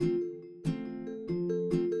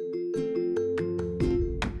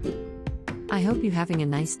I hope you're having a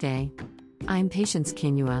nice day. I'm Patience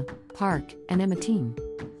Kinua Park, and I'm a teen.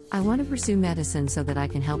 I want to pursue medicine so that I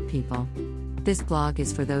can help people. This blog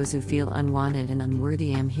is for those who feel unwanted and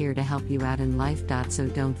unworthy. I'm here to help you out in life. So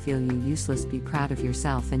don't feel you useless. Be proud of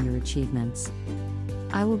yourself and your achievements.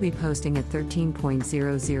 I will be posting at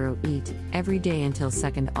 13.00 EAT every day until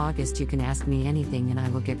 2nd August. You can ask me anything and I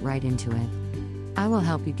will get right into it. I will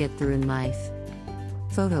help you get through in life.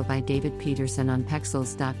 Photo by David Peterson on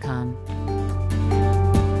Pexels.com.